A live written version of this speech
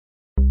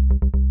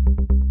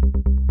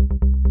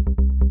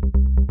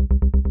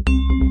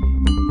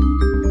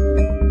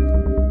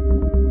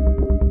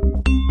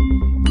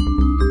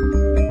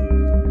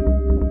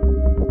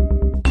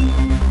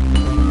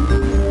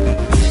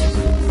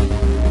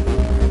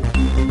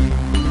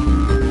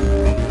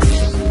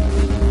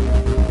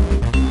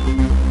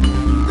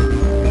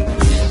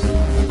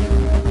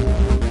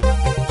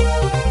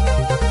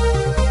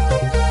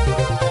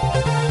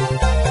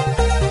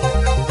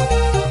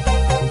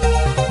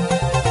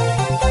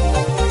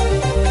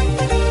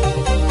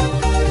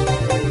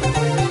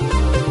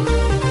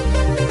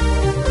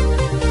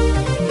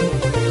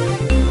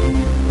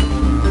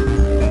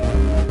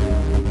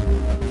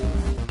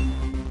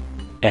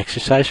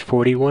Exercise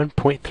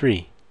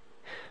 41.3.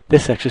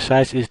 This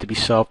exercise is to be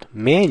solved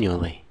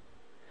manually.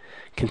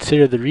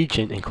 Consider the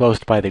region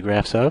enclosed by the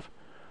graphs of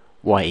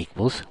y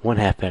equals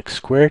 1/2 x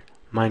squared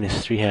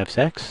minus 3/2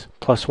 x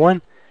plus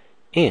 1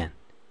 and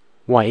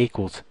y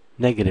equals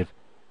negative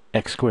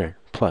x squared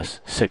plus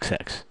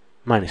 6x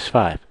minus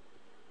 5.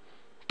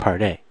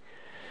 Part A.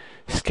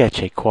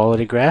 Sketch a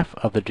quality graph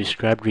of the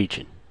described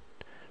region.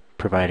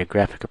 Provide a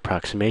graphic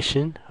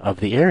approximation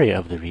of the area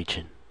of the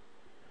region.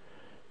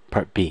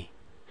 Part B.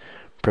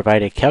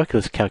 Provide a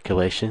calculus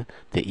calculation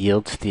that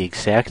yields the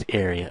exact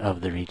area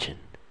of the region.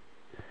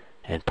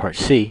 And Part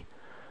C.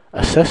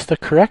 Assess the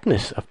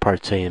correctness of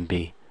Parts A and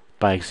B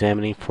by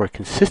examining for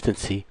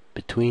consistency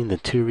between the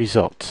two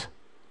results.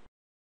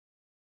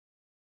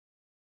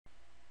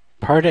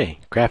 Part A.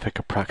 Graphic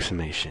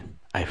approximation.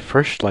 I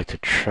first like to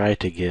try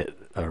to get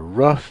a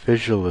rough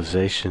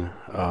visualization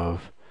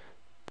of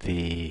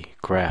the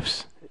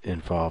graphs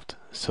involved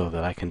so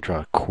that I can draw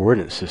a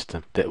coordinate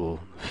system that will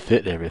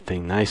fit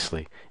everything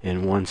nicely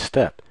in one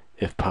step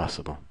if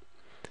possible.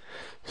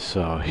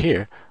 So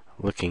here,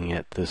 looking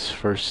at this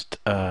first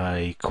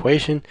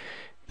equation,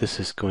 this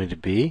is going to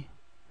be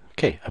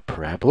a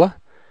parabola.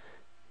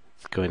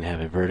 It's going to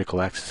have a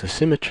vertical axis of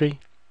symmetry.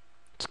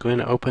 It's going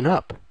to open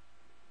up.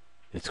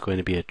 It's going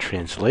to be a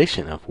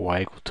translation of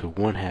y equal to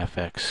 1/2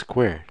 x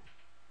squared.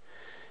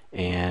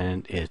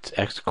 And its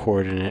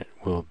x-coordinate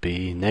will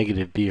be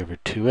negative b over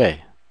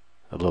 2a.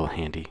 A little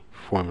handy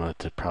formula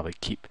to probably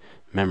keep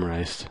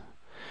memorized.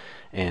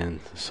 And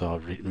so I'll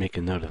make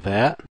a note of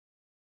that.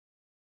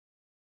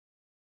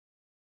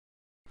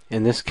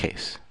 In this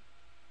case,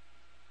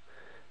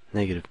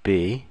 negative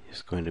b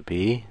is going to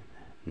be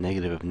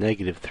negative of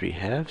negative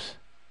 3/2.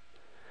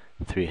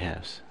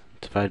 3/2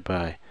 divided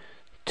by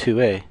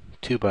 2a,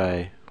 2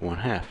 by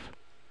 1/2,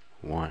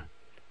 1.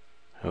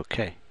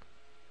 Okay.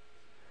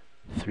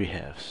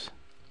 3/2.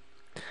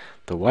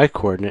 The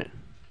y-coordinate,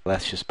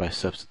 that's just by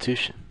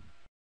substitution.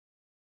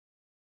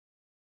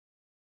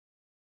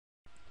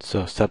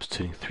 So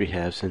substituting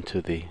 3/2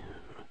 into the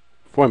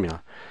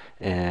formula,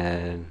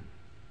 and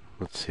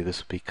let's see,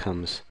 this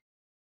becomes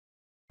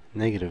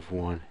negative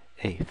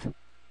 1/8.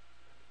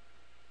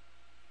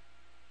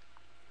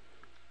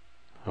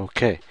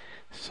 Okay,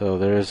 so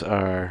there's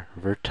our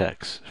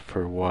vertex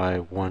for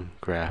y1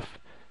 graph,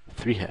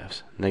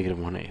 3/2, negative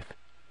 1/8.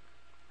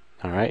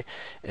 Alright,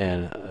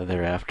 and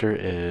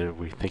thereafter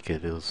we think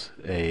it is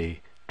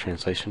a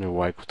translation of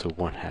y equal to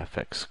 1/2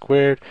 x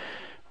squared,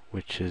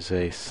 which is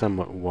a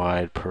somewhat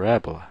wide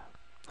parabola.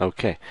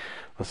 Okay,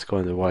 let's go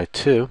into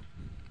y2.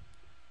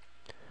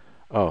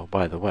 Oh,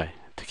 by the way,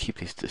 to keep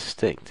these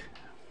distinct,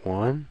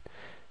 1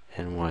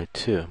 and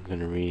y2, I'm going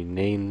to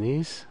rename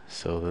these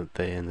so that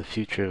they, in the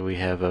future, we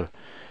have a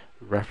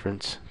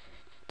reference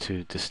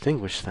to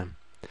distinguish them.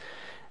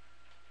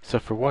 So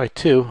for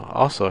y2,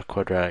 also a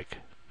quadratic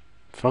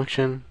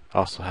function,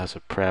 also has a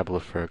parabola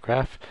for a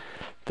graph.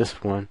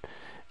 This one,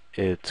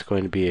 it's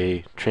going to be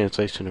a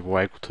translation of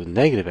y equal to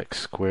negative x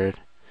squared.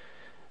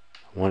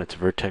 I want its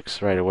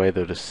vertex right away,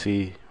 though, to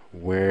see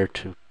where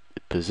to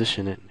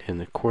position it in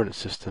the coordinate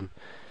system.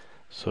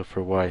 So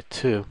for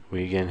y2,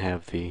 we again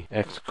have the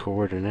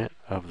x-coordinate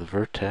of the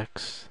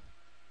vertex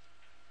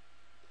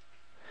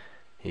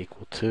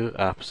equal to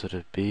opposite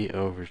of b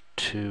over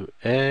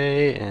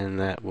 2a, and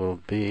that will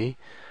be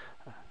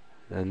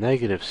a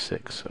negative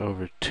 6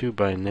 over 2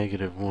 by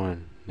negative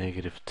 1,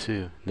 negative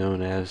 2,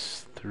 known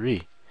as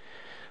 3.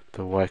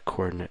 The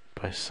y-coordinate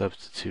by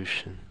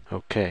substitution.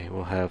 Okay,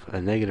 we'll have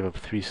a negative of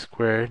 3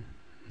 squared,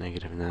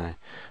 negative 9,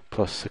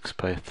 plus 6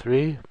 by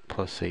 3,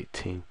 plus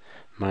 18,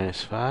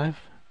 minus 5.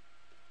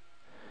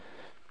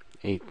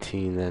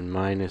 18, then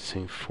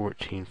minusing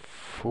 14,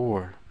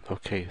 4.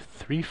 Okay,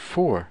 3,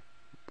 4,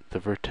 the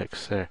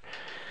vertex there.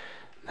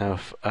 Now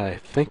if I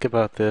think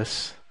about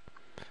this,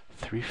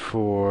 3,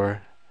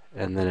 4,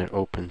 and then it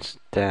opens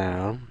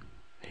down,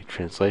 a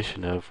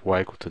translation of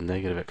y equal to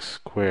negative x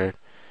squared.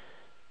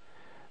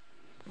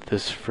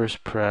 This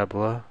first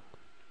parabola,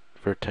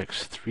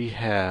 vertex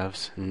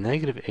 3/2,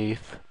 negative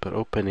 1/8, but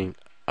opening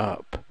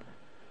up.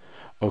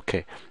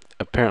 Okay,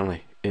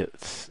 apparently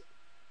it's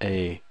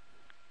a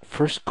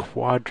first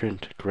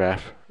quadrant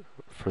graph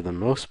for the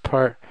most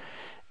part,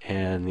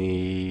 and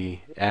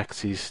the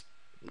axes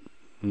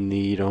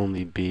need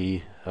only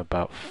be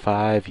about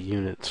 5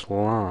 units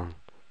long.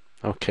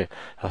 Okay,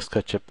 I'll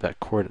sketch up that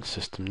coordinate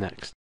system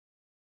next.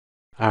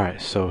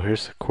 Alright, so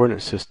here's the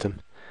coordinate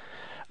system.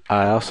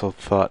 I also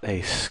thought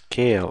a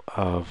scale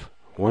of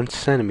 1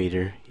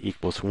 centimeter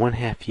equals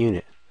 1/2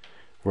 unit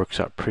works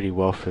out pretty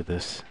well for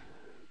this,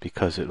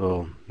 because it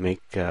will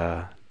make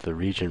the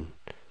region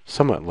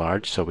somewhat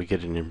large, so we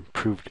get an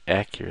improved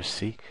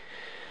accuracy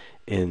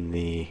in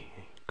the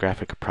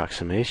graphic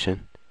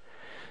approximation.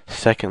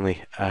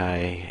 Secondly,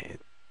 I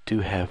do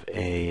have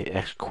a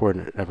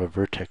x-coordinate of a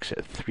vertex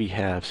at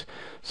 3/2,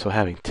 so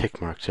having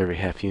tick marks every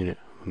half unit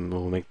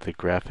will make the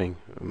graphing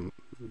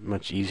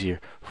much easier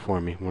for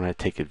me when I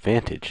take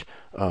advantage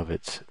of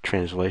its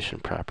translation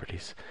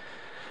properties.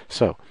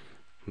 So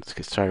let's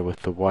get started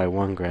with the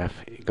y1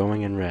 graph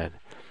going in red.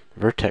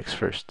 vertex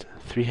first.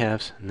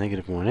 3/2,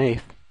 negative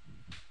 1/8.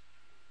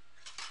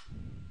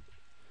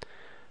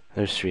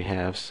 There's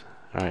 3/2.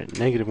 Alright,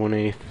 negative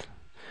 1/8.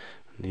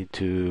 Need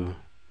to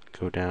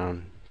go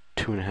down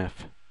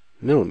 2.5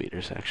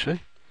 millimeters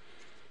actually.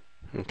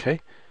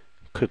 Okay,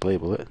 could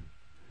label it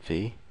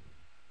V.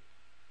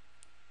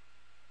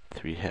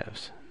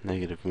 3/2,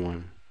 negative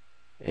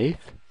 1/8.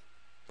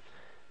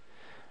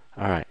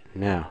 Alright,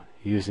 now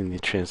using the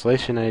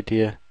translation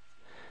idea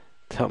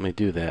to help me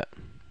do that,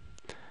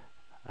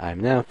 I'm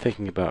now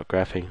thinking about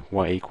graphing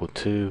y equal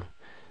to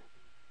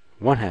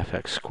 1/2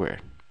 x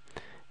squared,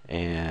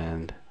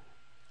 and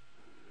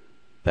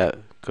that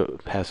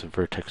has a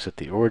vertex at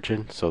the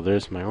origin, so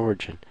there's my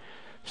origin.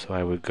 So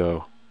I would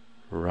go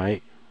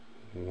right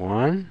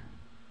 1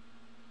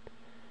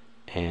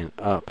 and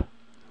up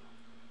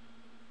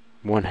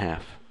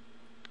 1/2,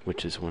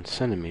 which is 1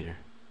 centimeter.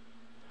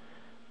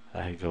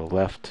 I go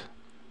left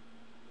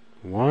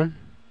 1,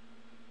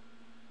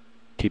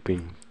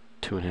 keeping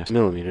 2.5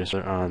 millimeters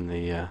on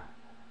the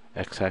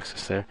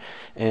x-axis there,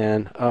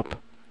 and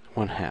up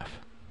 1/2,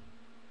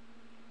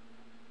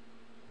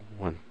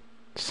 1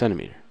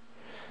 centimeter.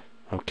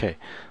 Okay,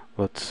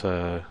 let's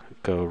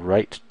go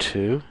right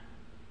 2,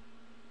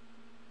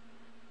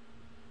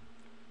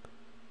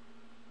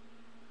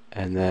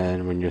 and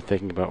then when you're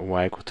thinking about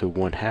y equal to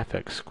 1/2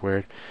 x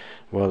squared,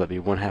 well, that'd be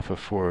 1/2 of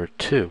 4, or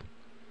 2,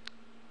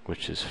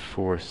 which is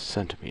 4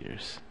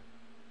 centimeters.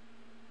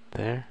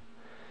 There.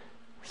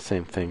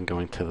 Same thing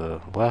going to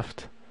the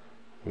left.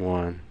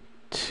 1,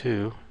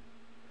 2,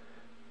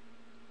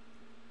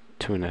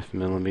 2.5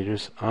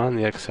 millimeters on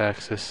the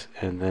x-axis,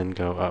 and then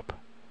go up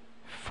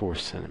 4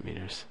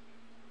 centimeters.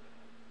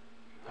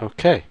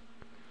 Okay.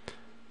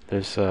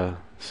 There's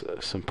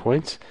some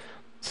points.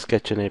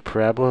 Sketching a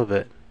parabola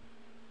that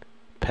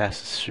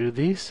passes through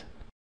these.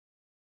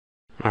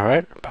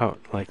 Alright, about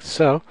like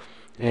so.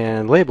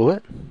 And label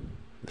it.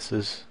 This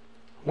is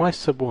y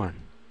sub 1.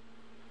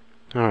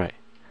 Alright,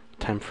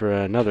 time for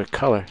another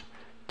color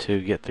to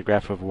get the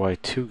graph of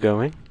y2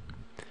 going.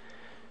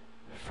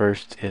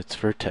 First, it's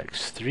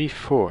vertex 3,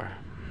 4.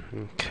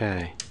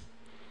 Okay.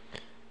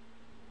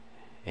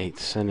 8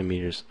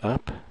 centimeters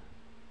up.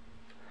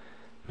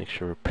 Make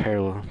sure we're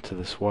parallel to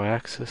this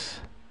y-axis.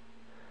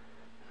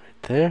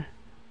 Right there.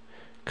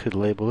 Could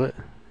label it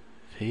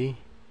V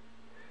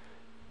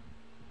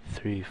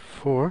 3,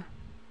 4.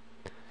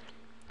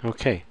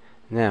 Okay,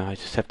 now I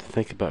just have to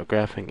think about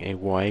graphing a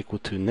y equal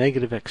to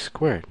negative x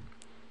squared,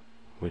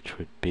 which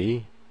would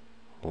be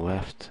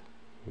left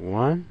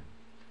 1,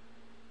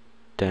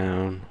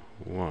 down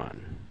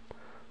 1,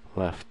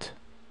 left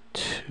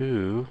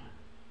 2,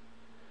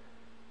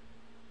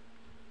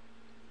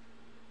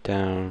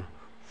 down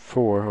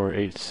 4, or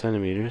 8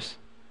 centimeters.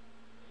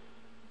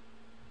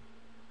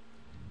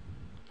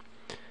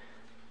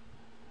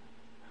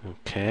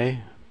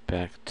 Okay,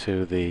 back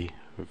to the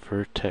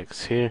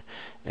vertex here,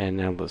 and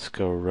now let's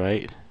go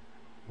right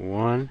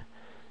 1,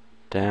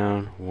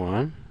 down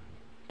 1,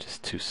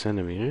 just 2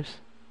 centimeters,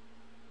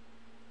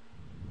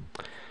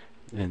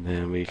 and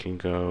then we can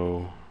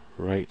go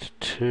right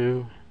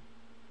 2,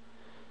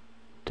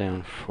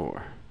 down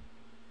 4.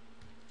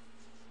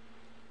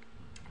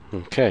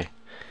 Okay,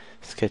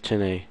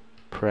 sketching a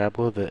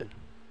parabola that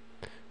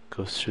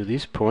goes through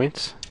these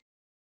points.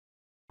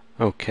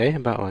 Okay,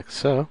 about like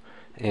so.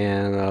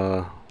 And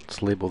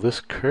let's label this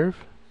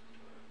curve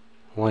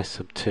y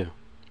sub 2.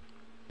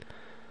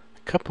 A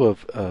couple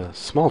of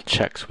small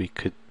checks we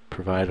could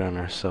provide on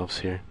ourselves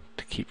here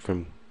to keep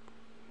from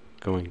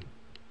going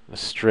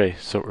astray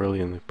so early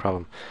in the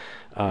problem.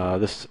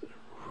 This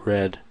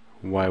red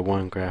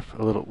y1 graph,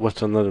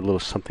 what's another little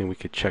something we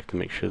could check to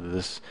make sure that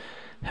this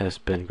has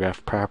been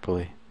graphed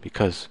properly?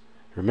 Because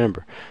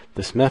remember,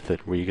 this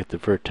method where you get the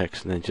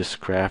vertex and then just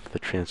graph the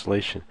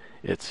translation,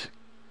 it's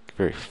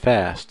very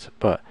fast,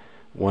 but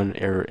one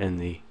error in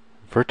the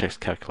vertex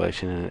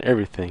calculation and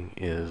everything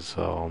is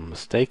all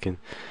mistaken.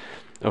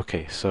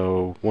 Okay,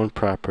 so one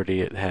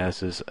property it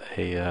has is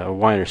a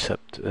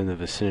y-intercept in the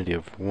vicinity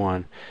of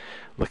 1.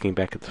 Looking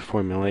back at the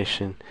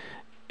formulation,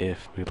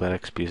 if we let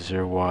x be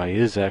 0, y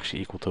is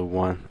actually equal to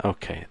 1.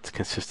 Okay, it's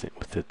consistent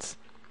with its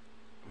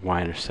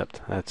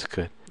y-intercept. That's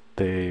good.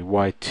 The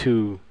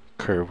y2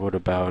 curve, what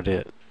about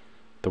it?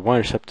 The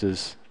y-intercept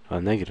is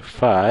negative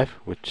 5,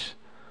 which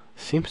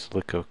seems to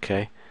look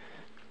okay.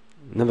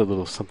 Another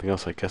little something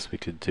else I guess we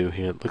could do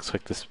here. It looks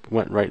like this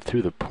went right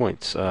through the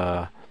points.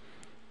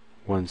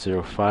 1,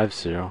 0, 5,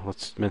 0.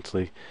 Let's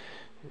mentally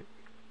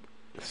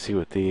see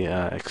what the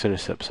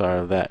x-intercepts are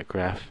of that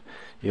graph.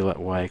 You let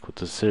y equal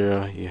to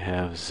 0. You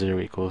have 0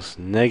 equals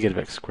negative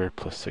x squared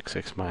plus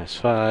 6x minus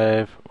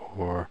 5,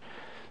 or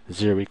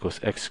 0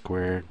 equals x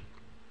squared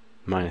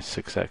minus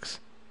 6x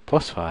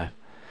plus 5.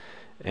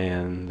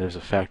 And there's a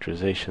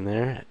factorization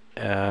there.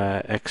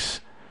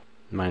 X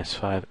minus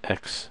 5,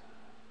 x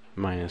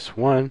minus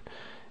 1,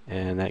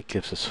 and that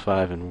gives us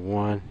 5 and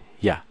 1.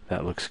 Yeah,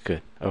 that looks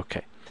good.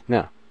 Okay,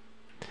 now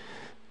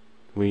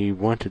we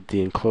wanted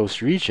the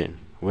enclosed region,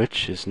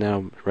 which is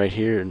now right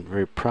here and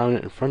very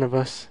prominent in front of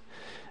us.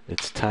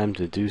 It's time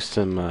to do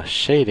some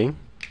shading.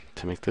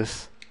 to make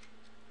this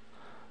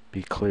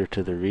be clear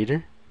to the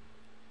reader.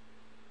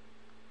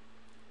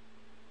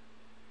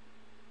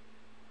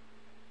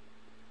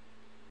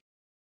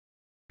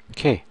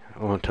 Okay,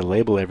 I want to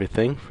label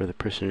everything for the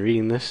person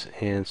reading this,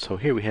 and so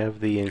here we have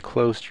the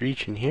enclosed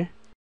region here.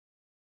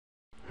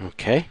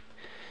 Okay,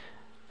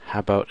 how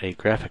about a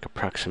graphic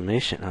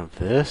approximation of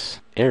this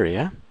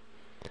area?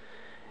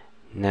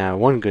 Now,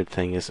 one good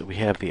thing is that we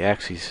have the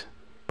axes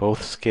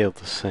both scaled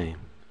the same.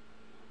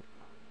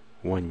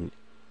 1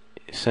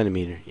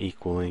 centimeter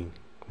equaling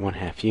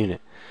 1/2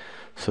 unit.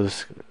 So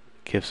this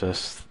gives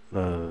us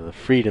the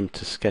freedom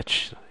to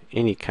sketch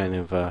any kind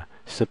of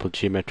simple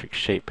geometric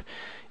shape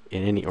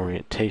in any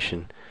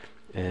orientation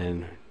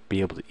and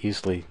be able to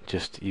easily,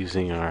 just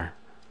using our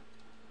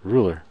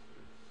ruler,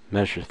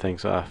 measure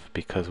things off,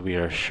 because we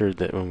are assured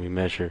that when we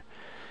measure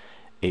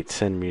 8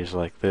 centimeters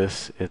like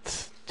this,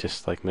 it's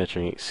just like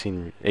measuring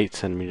 8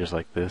 centimeters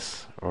like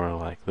this or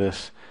like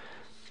this.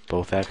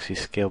 Both axes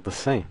scaled the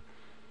same.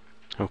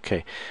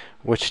 Okay,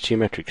 which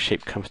geometric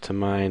shape comes to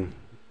mind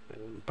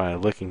by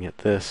looking at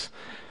this?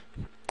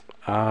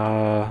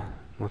 Let's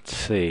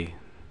see.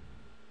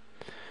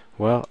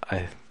 Well,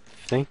 I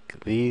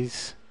think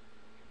these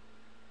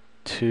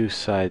two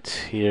sides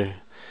here,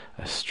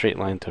 a straight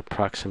line to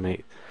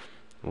approximate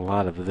a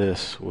lot of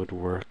this would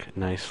work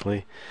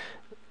nicely.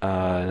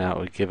 Now it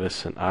would give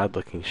us an odd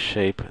looking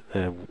shape.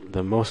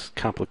 The most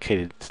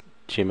complicated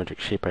geometric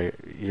shape I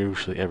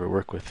usually ever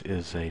work with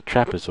is a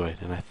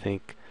trapezoid, and I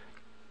think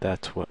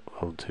that's what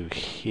I'll do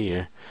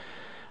here.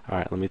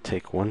 Alright, let me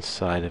take one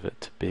side of it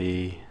to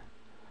be,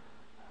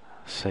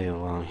 say,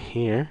 along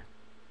here.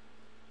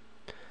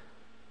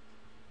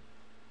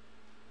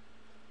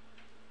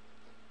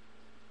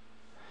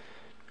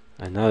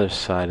 Another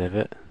side of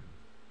it,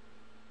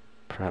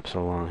 perhaps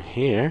along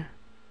here.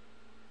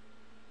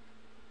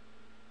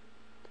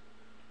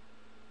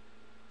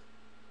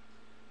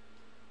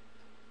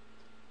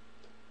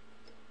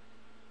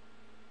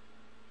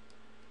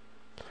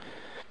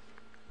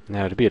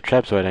 Now, to be a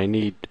trapezoid, I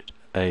need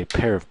a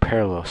pair of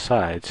parallel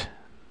sides.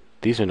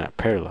 These are not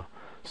parallel,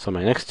 so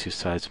my next two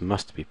sides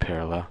must be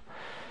parallel.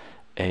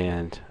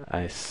 And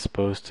I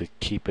suppose to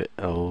keep it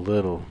a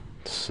little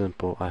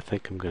simple, I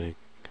think I'm going to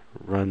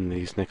run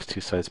these next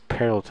two sides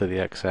parallel to the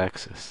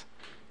x-axis.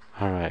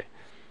 Alright,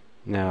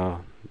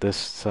 now this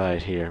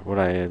side here, what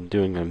I am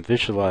doing, I'm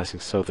visualizing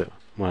so that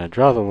when I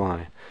draw the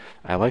line,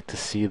 I like to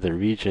see the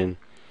region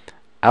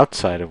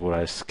outside of what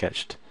I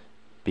sketched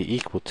be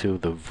equal to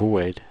the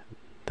void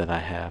that I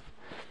have.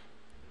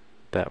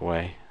 That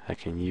way I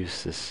can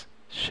use this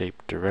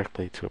shape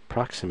directly to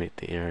approximate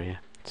the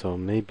area. So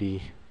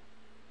maybe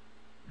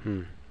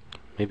the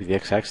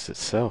x-axis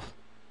itself,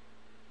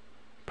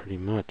 pretty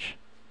much.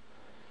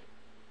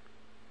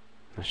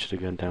 I should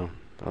have gone down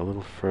a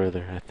little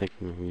further. I think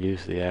we can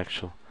use the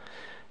actual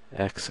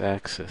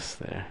x-axis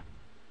there.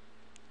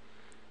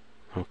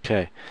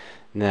 Okay,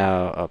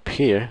 now up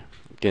here,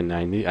 again,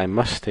 I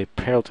must stay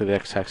parallel to the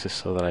x-axis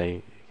so that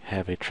I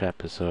have a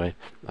trapezoid.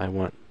 I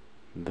want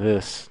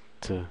this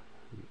to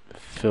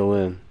fill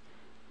in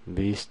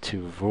these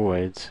two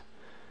voids.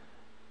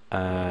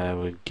 I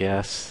would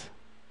guess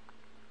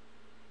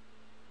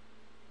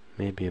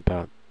maybe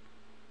about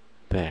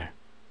there.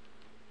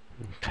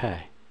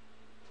 Okay.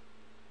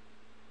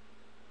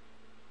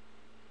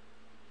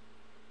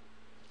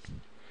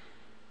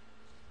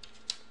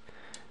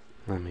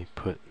 Let me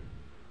put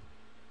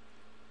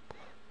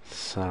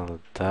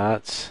solid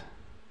dots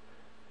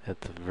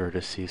at the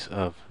vertices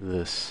of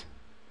this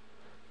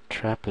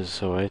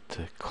trapezoid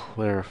to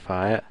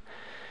clarify it,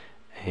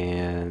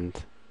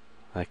 and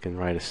I can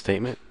write a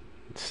statement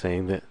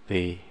saying that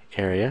the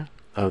area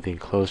of the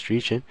enclosed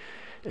region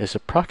is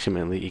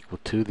approximately equal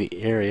to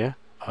the area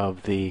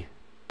of the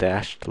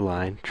dashed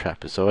line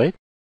trapezoid.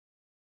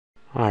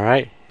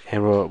 Alright,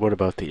 and what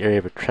about the area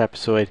of a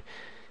trapezoid?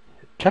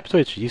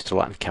 Trapezoids are used a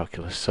lot in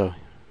calculus, so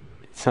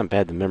it's not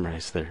bad to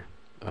memorize their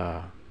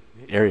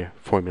area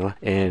formula.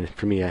 And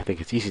for me, I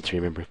think it's easy to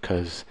remember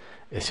because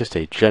it's just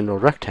a general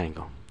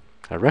rectangle.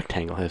 A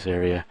rectangle has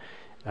area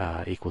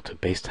equal to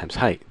base times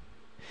height.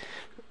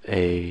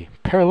 A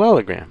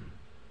parallelogram,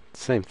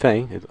 same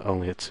thing,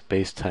 only it's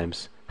base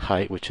times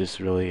height, which is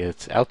really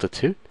its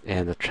altitude.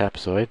 And the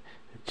trapezoid,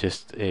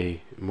 just a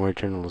more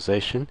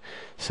generalization.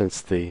 Since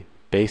the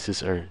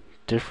bases are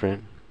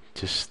different,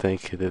 just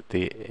think that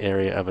the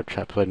area of a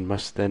trapezoid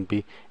must then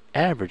be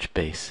average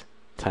base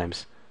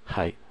times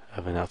height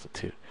of an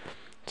altitude.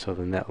 So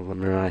then that will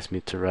reminds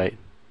me to write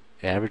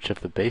average of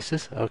the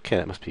bases. Okay,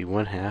 that must be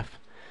 1/2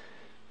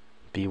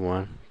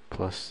 b1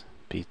 plus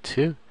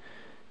b2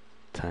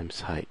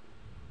 times height,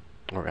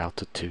 or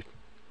altitude.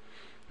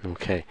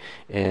 Okay,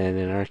 and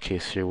in our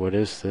case here, what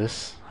is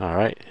this?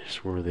 Alright,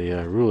 here's where the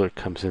ruler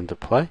comes into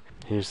play.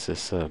 Here's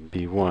this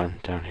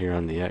b1 down here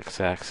on the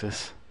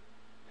x-axis.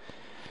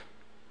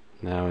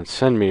 Now in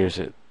centimeters,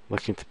 it's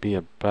looking to be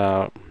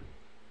about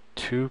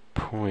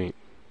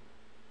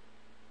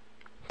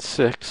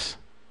 2.6,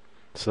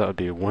 so that would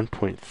be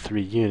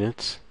 1.3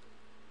 units.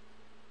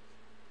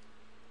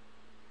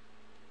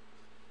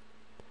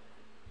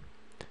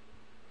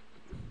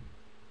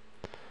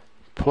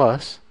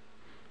 plus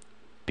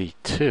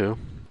B2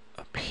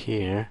 up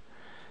here.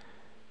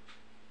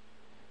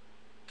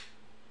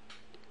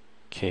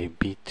 Okay,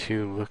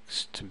 B2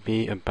 looks to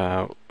be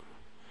about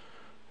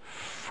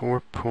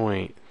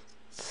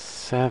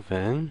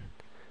 4.7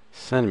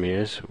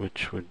 centimeters,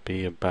 which would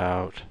be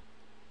about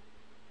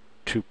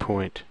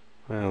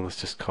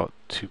let's just call it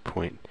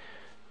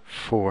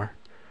 2.4.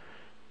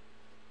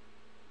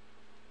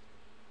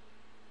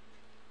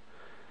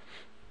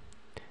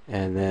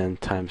 And then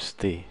times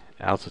the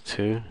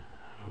altitude.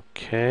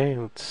 Okay,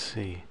 let's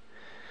see.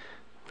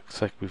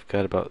 Looks like we've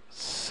got about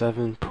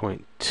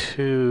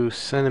 7.2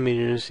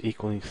 centimeters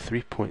equaling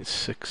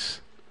 3.6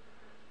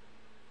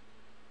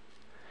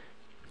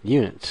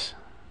 units.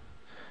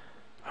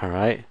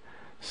 Alright,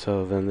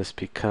 so then this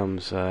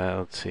becomes,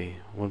 let's see,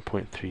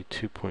 1.3,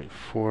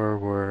 2.4.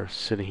 We're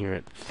sitting here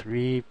at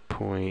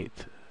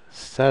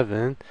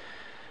 3.7.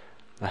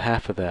 A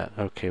half of that.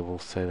 Okay, we'll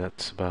say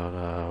that's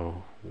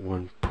about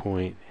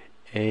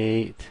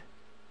 1.8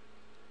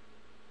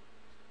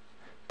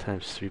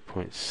 times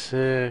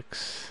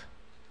 3.6,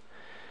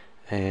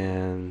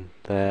 and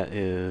that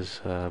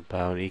is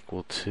about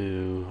equal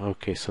to,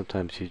 okay,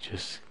 sometimes you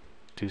just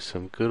do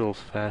some good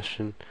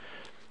old-fashioned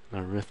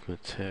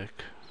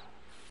arithmetic.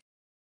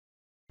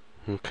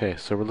 Okay,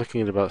 so we're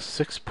looking at about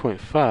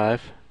 6.5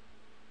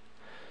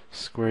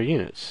 square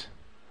units.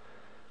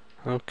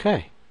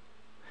 Okay,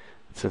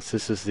 since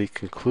this is the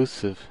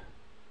conclusive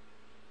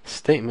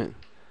statement,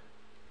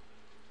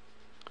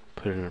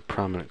 put it in a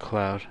prominent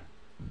cloud.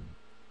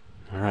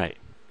 Alright,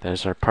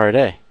 there's our part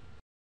A.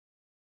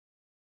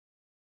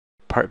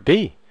 Part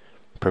B.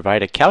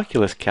 Provide a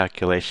calculus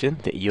calculation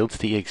that yields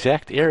the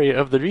exact area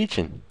of the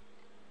region.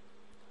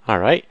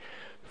 Alright,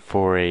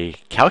 for a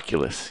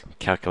calculus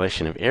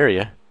calculation of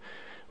area,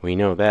 we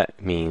know that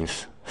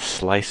means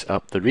slice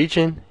up the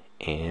region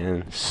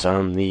and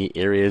sum the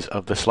areas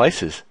of the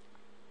slices.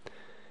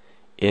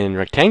 In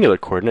rectangular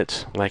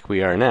coordinates, like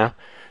we are now,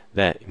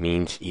 that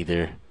means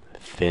either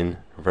thin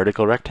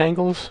vertical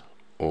rectangles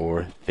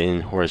or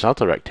thin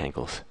horizontal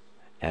rectangles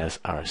as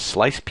our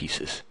slice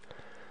pieces.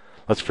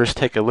 Let's first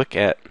take a look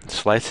at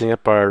slicing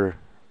up our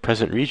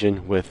present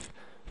region with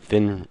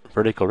thin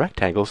vertical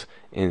rectangles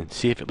and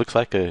see if it looks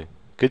like a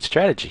good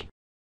strategy.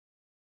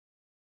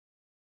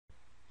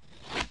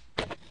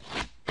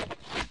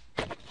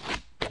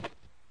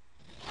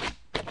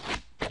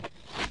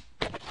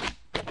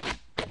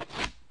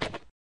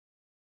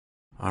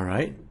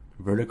 Alright,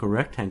 vertical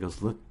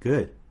rectangles look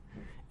good.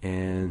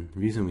 And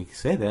the reason we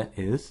say that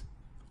is,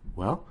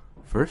 well,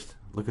 first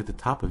look at the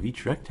top of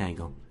each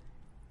rectangle.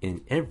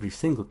 In every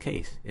single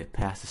case, it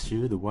passes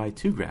through the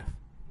y2 graph.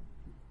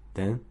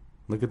 Then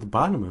look at the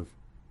bottom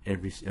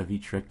of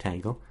each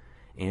rectangle,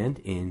 and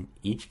in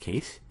each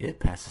case, it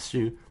passes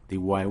through the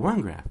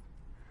y1 graph.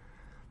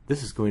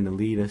 This is going to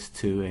lead us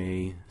to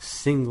a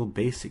single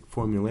basic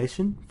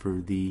formulation for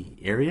the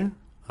area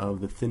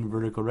of the thin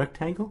vertical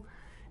rectangle,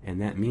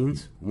 and that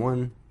means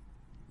one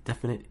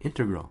definite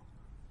integral.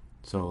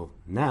 So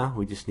now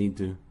we just need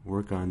to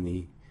work on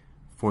the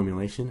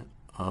formulation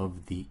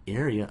of the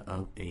area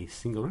of a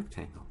single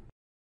rectangle.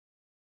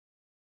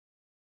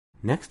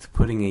 Next,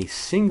 putting a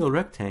single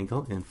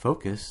rectangle in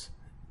focus,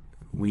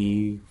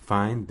 we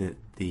find that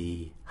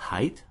the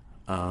height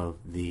of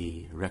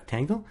the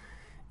rectangle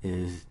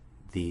is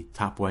the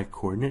top y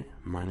coordinate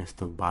minus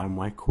the bottom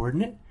y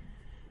coordinate,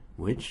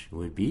 which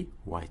would be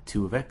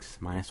y2 of x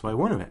minus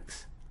y1 of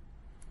x.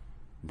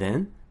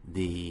 Then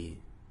the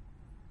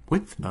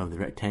width of the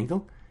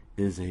rectangle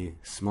is a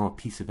small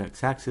piece of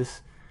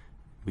x-axis.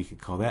 We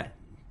could call that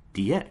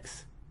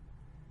dx.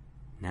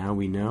 Now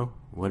we know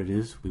what it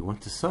is we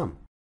want to sum.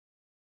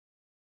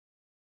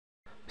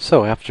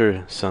 So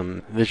after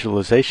some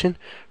visualization,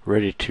 we're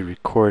ready to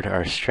record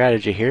our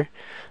strategy here.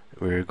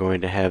 We're going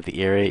to have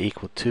the area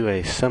equal to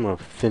a sum of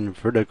thin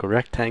vertical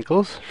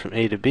rectangles from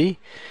A to B.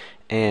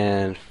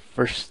 And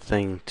first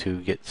thing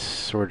to get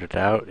sorted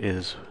out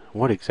is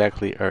what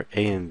exactly are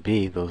A and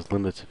B, those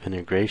limits of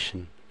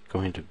integration,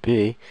 going to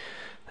be.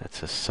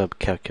 That's a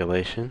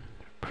sub-calculation,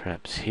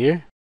 perhaps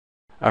here.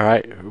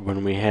 Alright,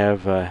 when we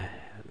have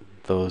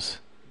those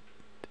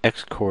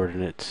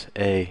x-coordinates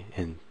A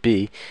and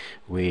B,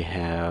 we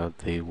have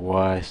the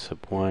y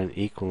sub 1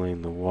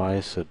 equaling the y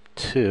sub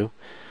 2.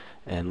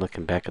 And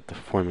looking back at the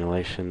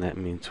formulation, that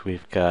means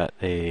we've got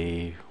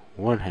a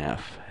 1/2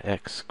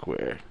 x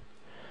squared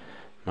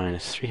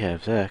minus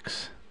 3/2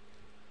 x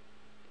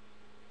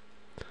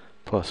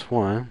plus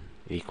 1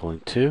 equaling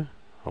 2.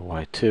 A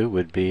y2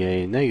 would be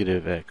a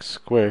negative x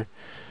squared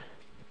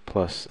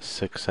plus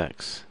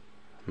 6x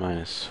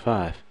minus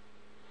 5.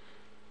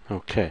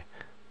 Okay,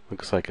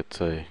 looks like it's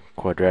a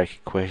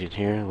quadratic equation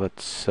here.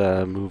 Let's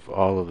move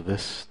all of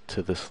this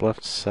to this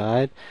left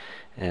side,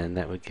 and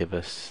that would give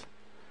us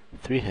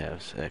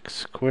 3/2 x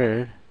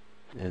squared,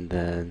 and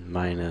then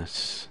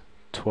minus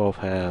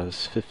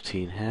 12/2,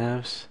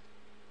 15/2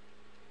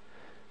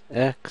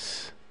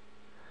 x,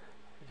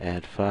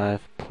 add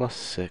 5 plus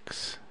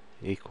 6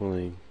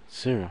 equaling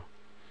 0.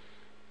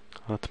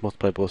 Let's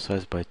multiply both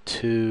sides by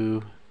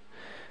 2.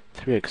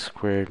 3x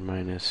squared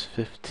minus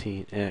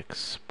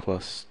 15x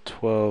plus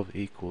 12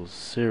 equals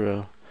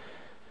 0.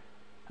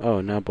 Oh,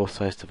 now both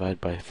sides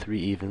divide by 3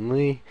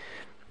 evenly.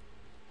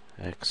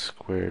 X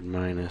squared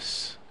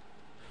minus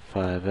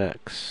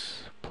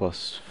 5x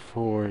plus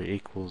 4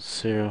 equals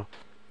 0.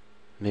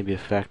 Maybe a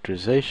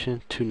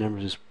factorization. Two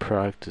numbers'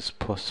 product is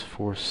plus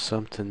 4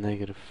 sum to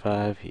negative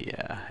 5.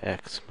 Yeah,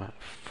 x,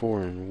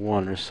 4 and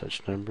 1 are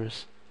such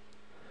numbers.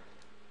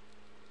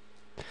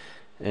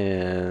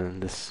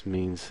 And this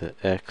means that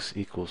x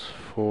equals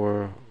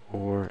 4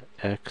 or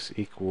x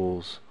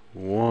equals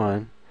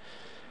 1.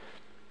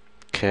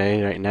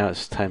 Okay, right now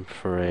it's time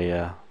for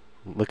a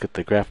look at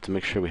the graph to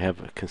make sure we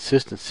have a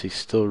consistency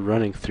still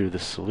running through the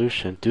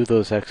solution. Do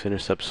those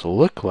x-intercepts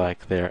look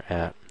like they're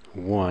at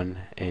 1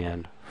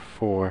 and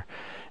 4?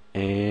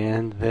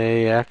 And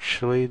they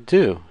actually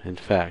do, in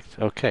fact.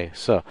 Okay,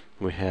 so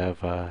we have,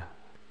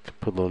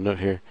 put a little note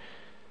here,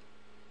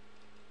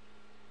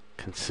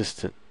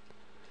 consistent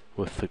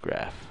with the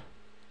graph.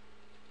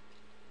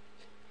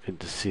 Good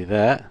to see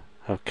that.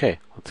 Okay,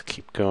 let's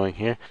keep going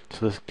here.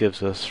 So this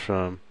gives us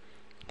from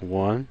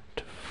 1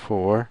 to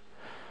 4.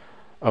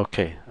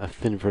 Okay, a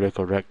thin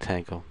vertical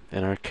rectangle.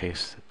 In our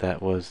case,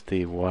 that was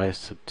the y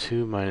sub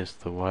 2 minus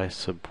the y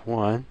sub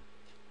 1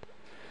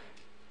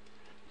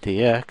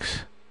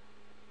 dx.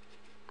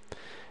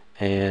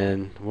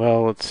 And,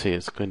 well, let's see,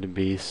 it's going to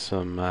be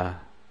some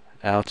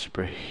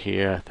algebra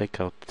here. I think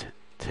I'll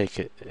take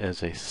it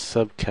as a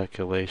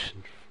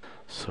subcalculation.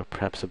 So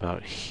perhaps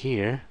about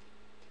here.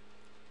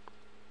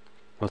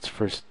 Let's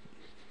first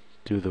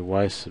do the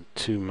y sub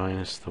 2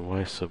 minus the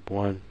y sub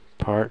 1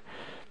 part.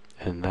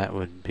 And that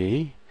would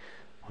be,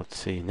 let's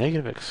see,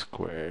 negative x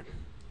squared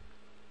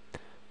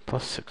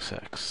plus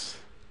 6x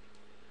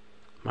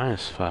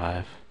minus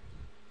 5.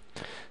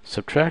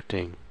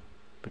 Subtracting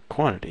the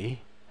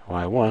quantity,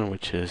 y1,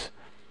 which is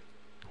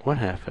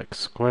 1/2 x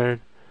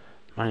squared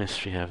minus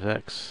 3/2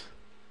 x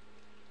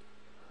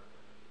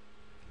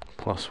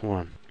plus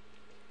 1.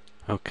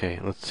 Okay,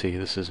 let's see,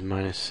 this is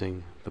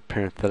minusing the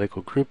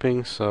parenthetical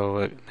grouping,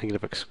 so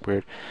negative x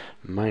squared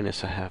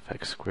minus 1/2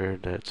 x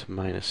squared, that's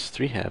minus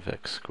 3/2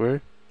 x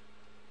squared.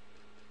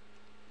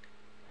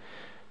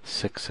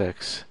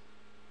 6x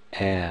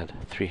add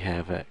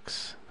 3/2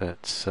 x,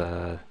 that's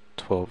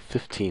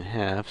 15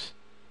 halves.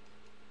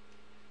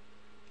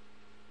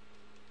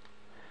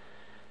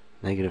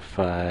 Negative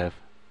 5,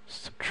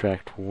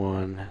 subtract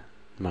 1,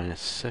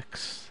 minus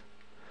 6.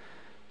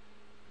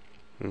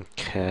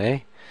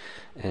 Okay,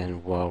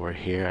 and while we're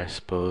here, I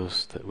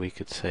suppose that we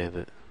could say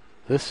that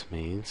this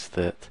means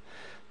that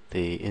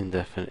the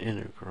indefinite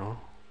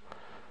integral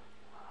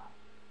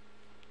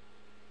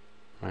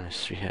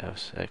minus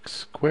 3/2 x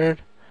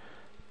squared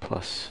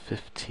plus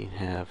 15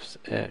 halves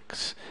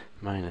x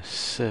minus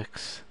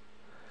 6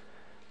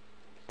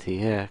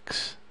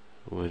 dx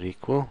would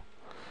equal,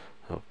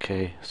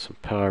 okay, some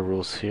power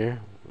rules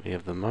here. We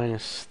have the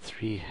minus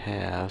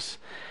 3/2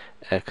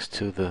 x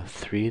to the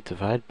 3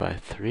 divided by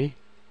 3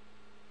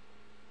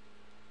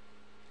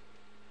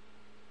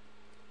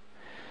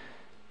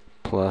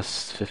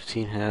 plus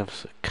 15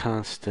 halves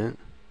constant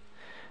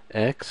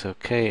x.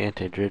 Okay,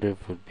 antiderivative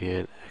would be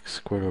at x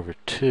squared over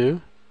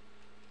 2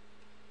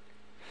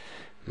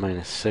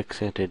 minus 6.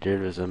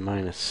 Antiderivative is a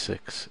minus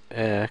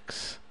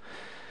 6x.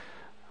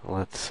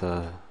 Let's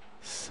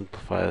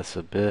simplify this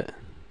a bit.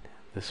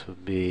 This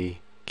would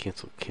be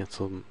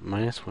cancel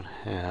minus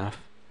 1/2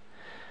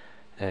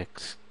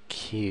 x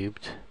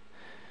cubed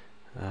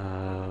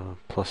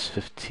plus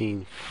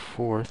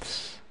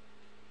 15/4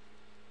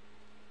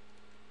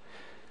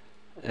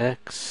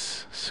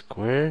 x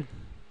squared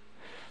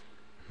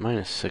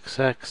minus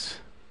 6x.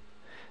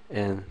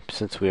 And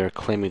since we are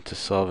claiming to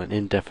solve an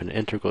indefinite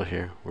integral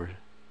here, we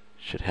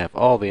should have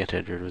all the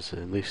antiderivatives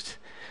at least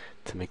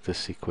to make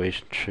this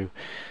equation true.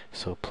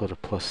 So put a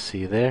plus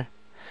c there.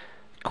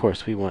 Of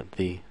course, we want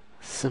the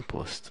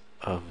simplest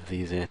of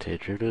these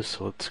antiderivatives,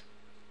 so let's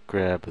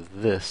grab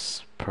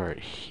this part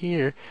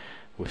here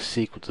with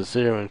c equal to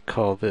 0 and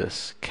call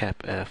this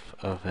cap f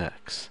of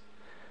x.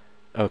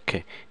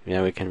 Okay,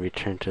 now we can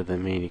return to the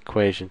main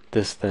equation.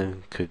 This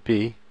then could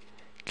be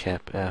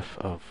cap f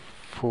of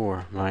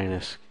 4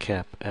 minus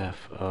cap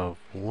f of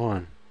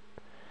 1.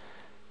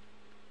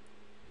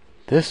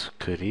 This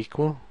could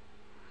equal,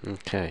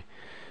 okay,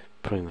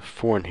 putting the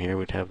 4 in here,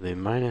 we'd have the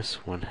minus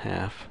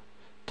 1/2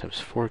 times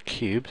 4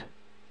 cubed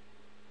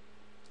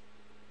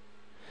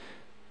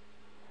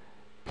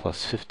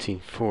plus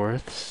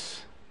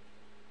 15/4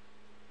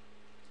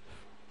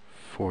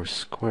 4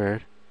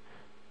 squared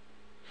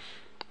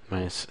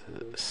minus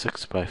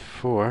 6 by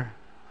 4,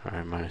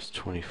 or minus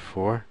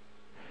 24.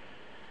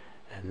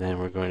 And then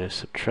we're going to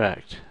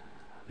subtract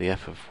the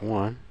f of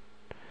 1.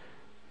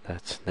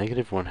 That's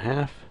negative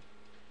 1/2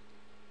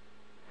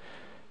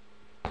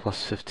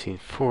 plus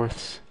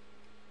 15/4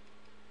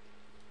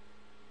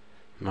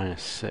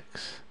 minus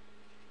 6.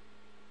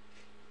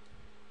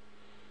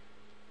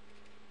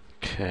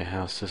 Okay,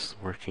 how's this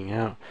working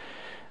out?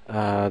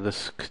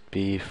 This could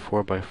be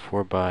 4 by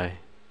 4 by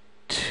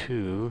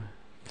 2,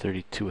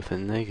 32 with a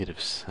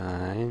negative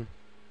sign.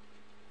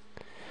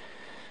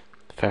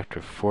 factor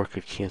of 4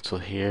 could cancel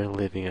here,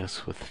 leaving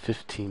us with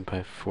 15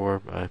 by 4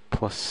 by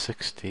plus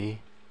 60.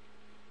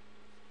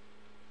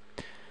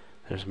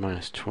 There's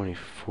minus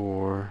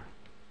 24.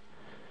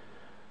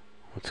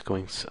 What's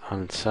going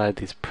on inside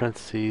these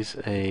parentheses?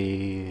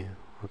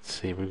 Let's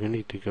see, we're going to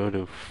need to go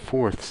to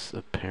fourths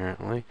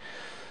apparently.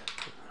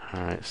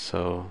 Alright,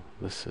 so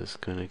this is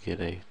going to get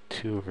a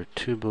 2 over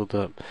 2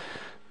 buildup.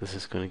 This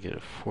is going to get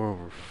a 4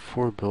 over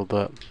 4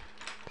 buildup.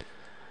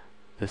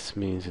 This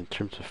means in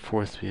terms of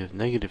fourths we have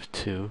negative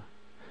 2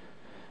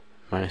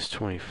 minus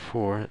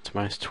 24, it's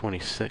minus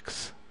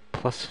 26,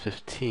 plus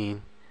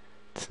 15,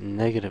 it's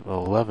negative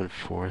 11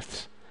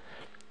 fourths.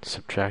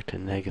 Subtract a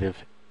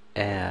negative,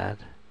 add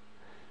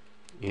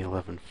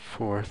 11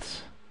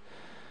 fourths.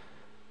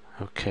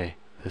 Okay,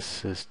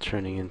 this is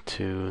turning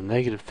into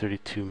negative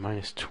 32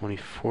 minus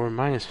 24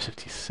 minus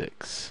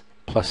 56.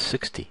 Plus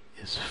 60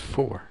 is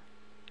 4.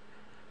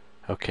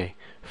 Okay,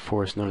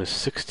 4 is known as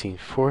 16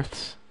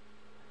 fourths.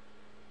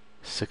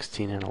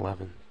 16 and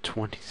 11,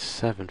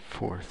 27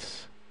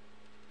 fourths.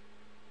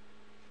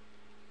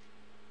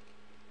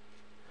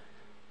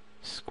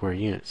 Square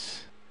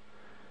units.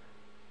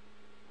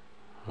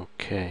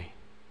 Okay.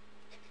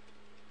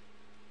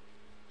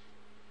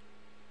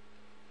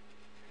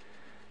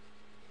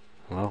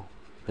 Well,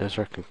 there's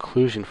our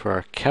conclusion for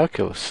our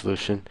calculus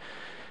solution.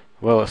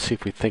 Well, let's see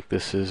if we think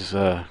this is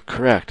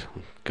correct.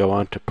 Go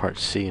on to part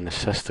C and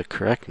assess the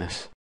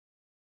correctness.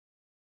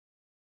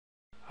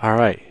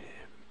 Alright,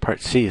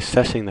 part C,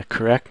 assessing the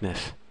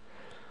correctness.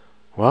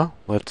 Well,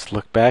 let's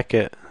look back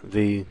at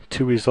the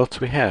two results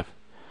we have.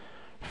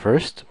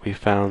 First, we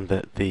found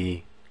that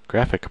the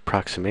graphic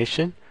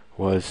approximation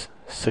was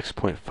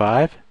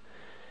 6.5,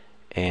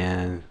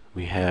 and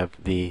we have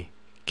the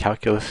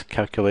calculus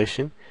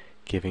calculation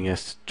giving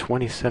us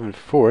 27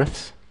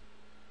 fourths.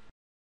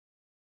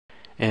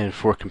 And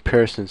for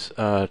comparisons,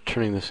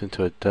 turning this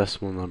into a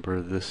decimal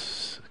number,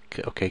 this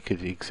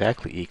could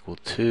exactly equal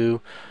to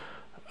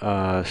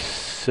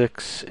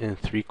 6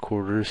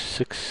 3/4,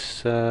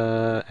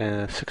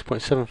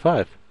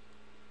 6.75.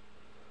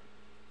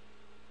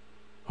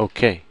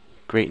 Okay,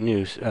 great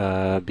news,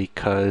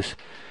 because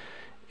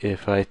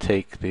if I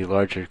take the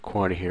larger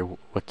quantity here,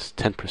 what's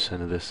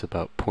 10% of this?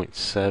 About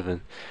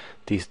 0.7.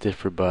 These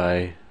differ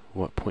by,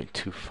 what,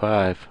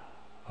 0.25?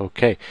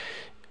 Okay,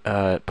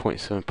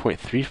 0.7,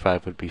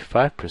 0.35 would be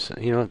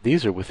 5%. You know,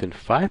 these are within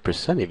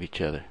 5% of each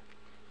other.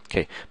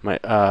 Okay,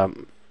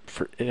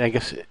 I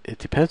guess it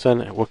depends on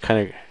what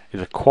kind of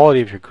the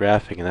quality of your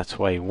graphing, and that's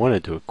why you want to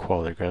do a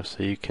quality graph,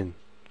 so you can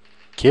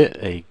get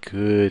a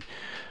good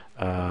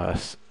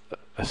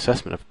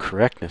assessment of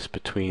correctness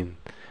between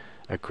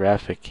a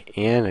graphic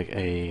and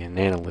an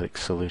analytic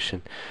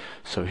solution.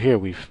 So here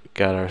we've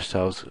got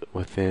ourselves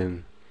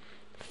within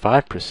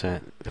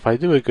 5%. If I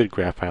do a good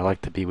graph, I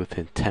like to be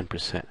within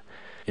 10%.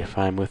 If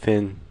I'm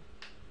within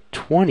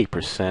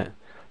 20%,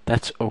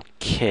 that's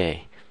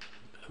okay.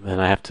 Then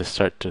I have to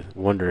start to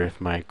wonder if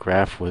my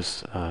graph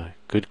was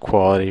good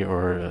quality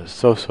or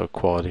so-so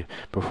quality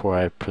before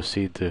I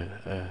proceed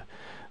to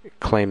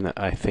claim that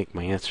I think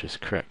my answer is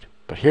correct.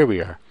 But here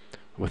we are,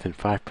 within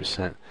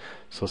 5%,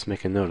 so let's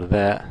make a note of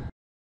that.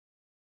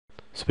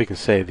 So we can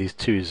say these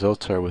two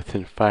results are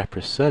within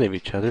 5% of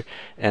each other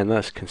and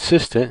thus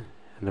consistent,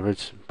 in other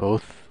words,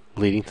 both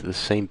leading to the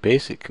same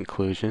basic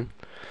conclusion.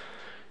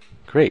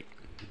 Great.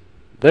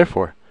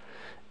 Therefore,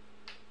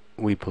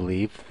 we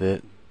believe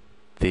that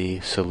the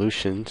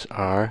solutions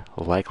are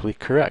likely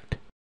correct.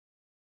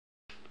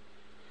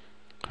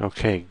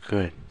 Okay,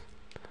 good.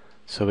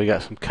 So we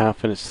got some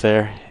confidence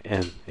there,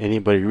 and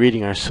anybody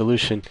reading our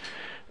solution,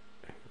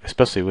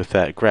 especially with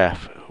that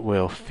graph,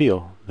 will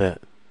feel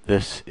that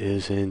this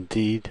is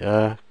indeed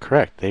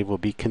correct. They will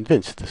be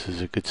convinced this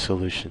is a good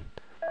solution.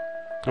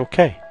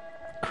 Okay,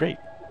 great.